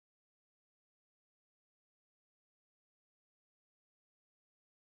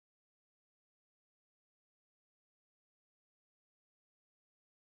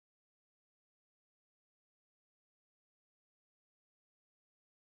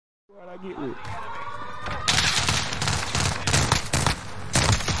What I get with?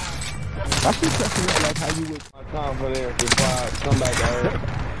 I should trust you like how you with my time for there before I come back to Earth.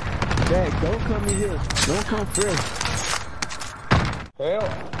 Dad, don't come in here. Don't come first. Hell.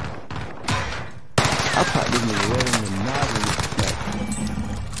 I caught this nigga right in the noggin.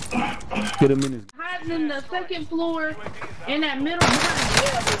 Hit him in his. Hiding in the second floor in that middle behind.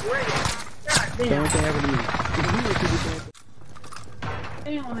 Yeah, was ready. God damn. Same thing happened to me.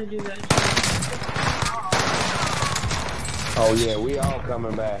 They don't want to do that shit. Oh yeah, we all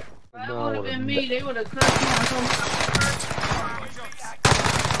coming back. That would have been me. They would have cut me on some.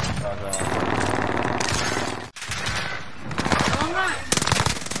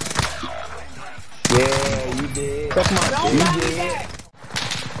 Yeah, you did. That's my Don't you lie did. back.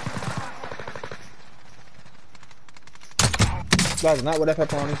 That's not what that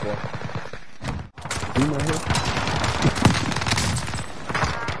pepperoni for. You know here?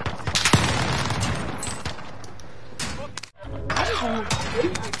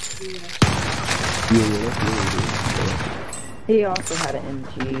 Yeah, that's really good. He also had an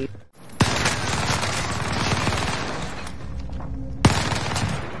MG.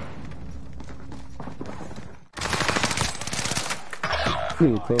 You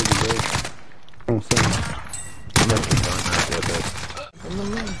need to close the door. I'm saying.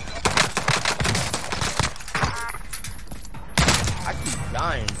 I keep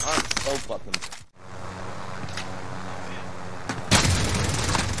dying. I'm so fucking.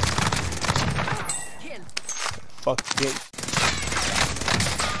 Fuck it.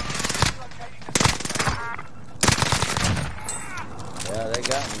 Yeah, they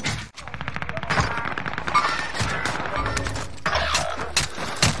got me.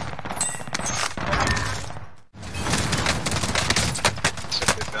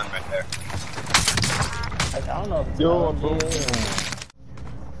 Good gun right there. I don't know if it's Yo, LG. bro.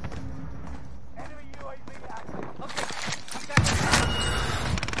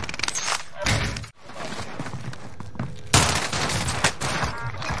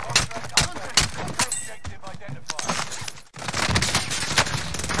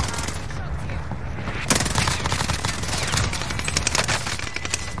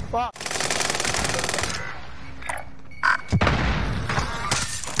 Fuck.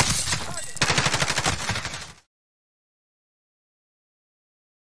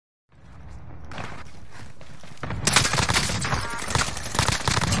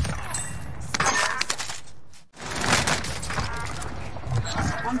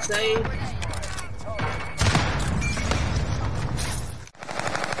 I'm safe.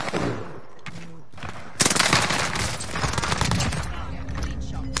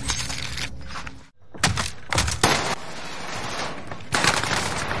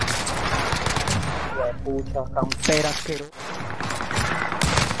 Pucha, campera asquerosa.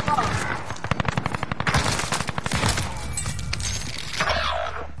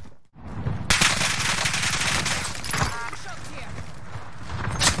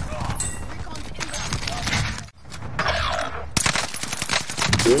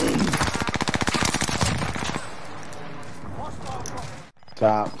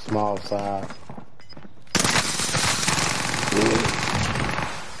 Top, small side.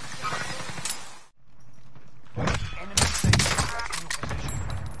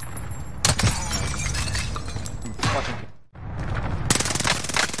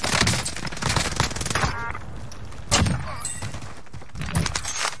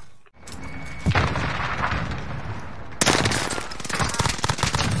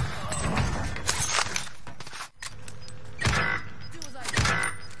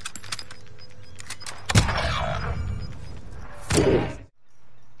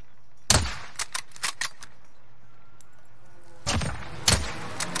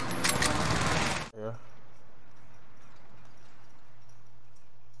 Yeah.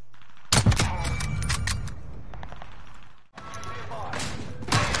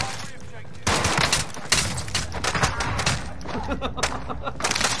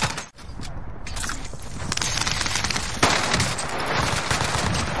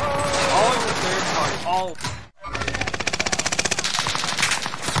 All the third party. All.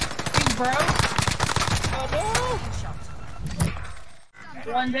 He's broke.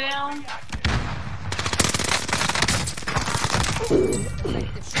 One down.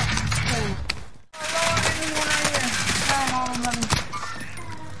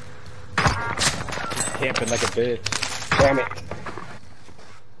 Camping like a bitch. Damn it.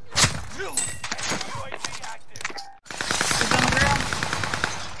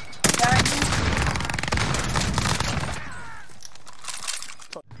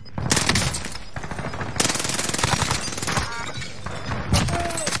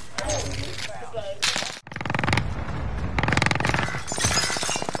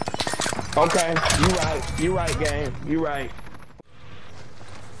 Okay, you right, gang. You right.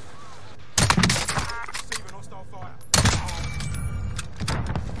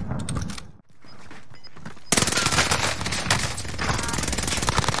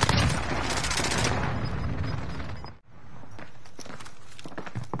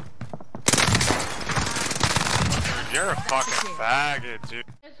 You're a fucking faggot, dude.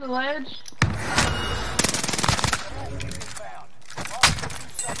 It's a ledge.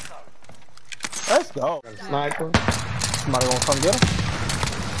 Let's go. Sniper. Somebody gonna come get him?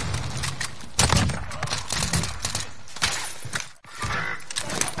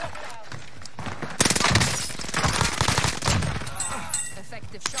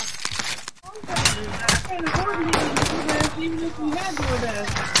 Effective shot. I can't afford to do this even if we had to do this.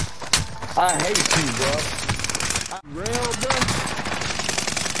 I hate you, bro. Rail, bro.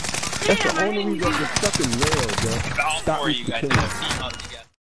 That's the only reason you're stuck in rail, bro. All Stop four of you guys did a beat up together.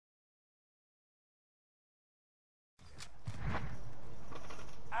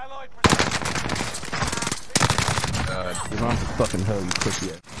 You don't have to fucking hell, you pussy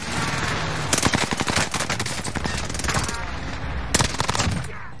ass.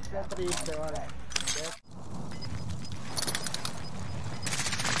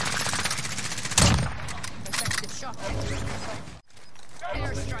 Effective shot.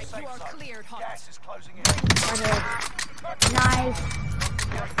 Airstrike, you are cleared hot. Gas is closing in. Nice.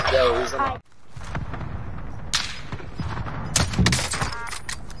 Yo, he's on.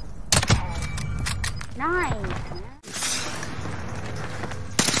 Nice.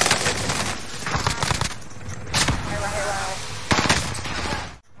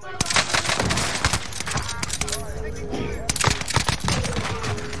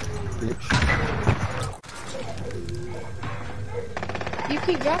 You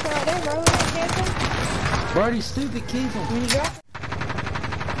keep dropping right there, bro. Birdie, stupid, keep him. You drop.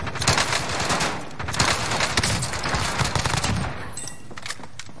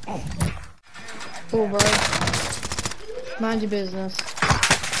 Cool, bro. Mind your business.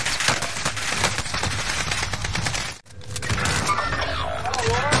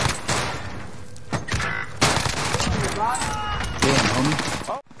 Damn, homie.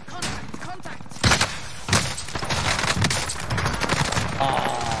 Contact.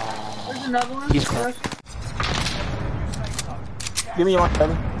 There's another one. He's close. Give me one,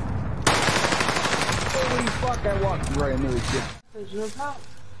 baby. Holy fuck, I walked right into his shit. There's no top.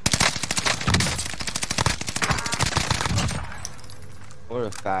 What a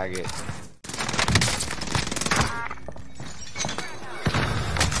faggot.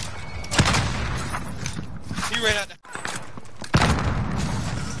 He ran out.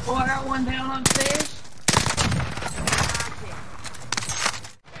 Oh, I got one down upstairs.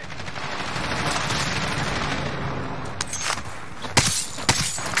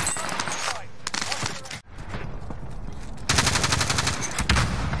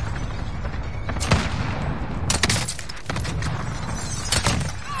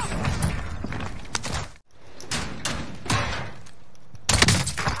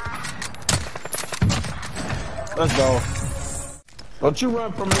 Let's go. Don't you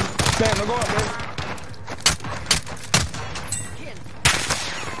run from me. Sam, go up, man.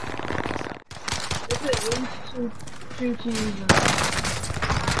 There's at least two teams.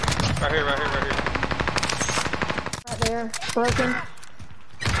 Right here. Right there. Broken.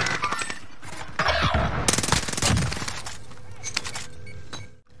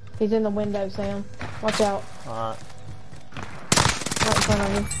 He's in the window, Sam. Watch out. Alright. Right in front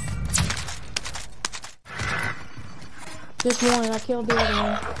of you. Just one. I killed the other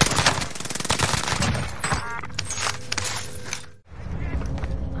one.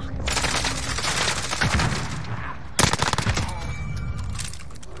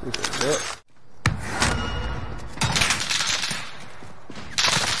 Shit.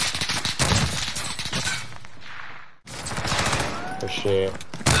 For shit.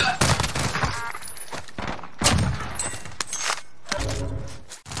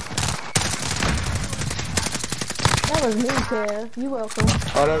 That was me, Kev. You welcome.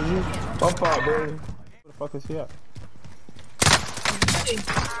 Oh, that was you? My fault, baby. Where the fuck is he at?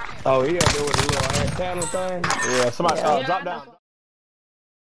 Oh, he up there with the little antenna thing? Yeah, somebody Yeah. drop down.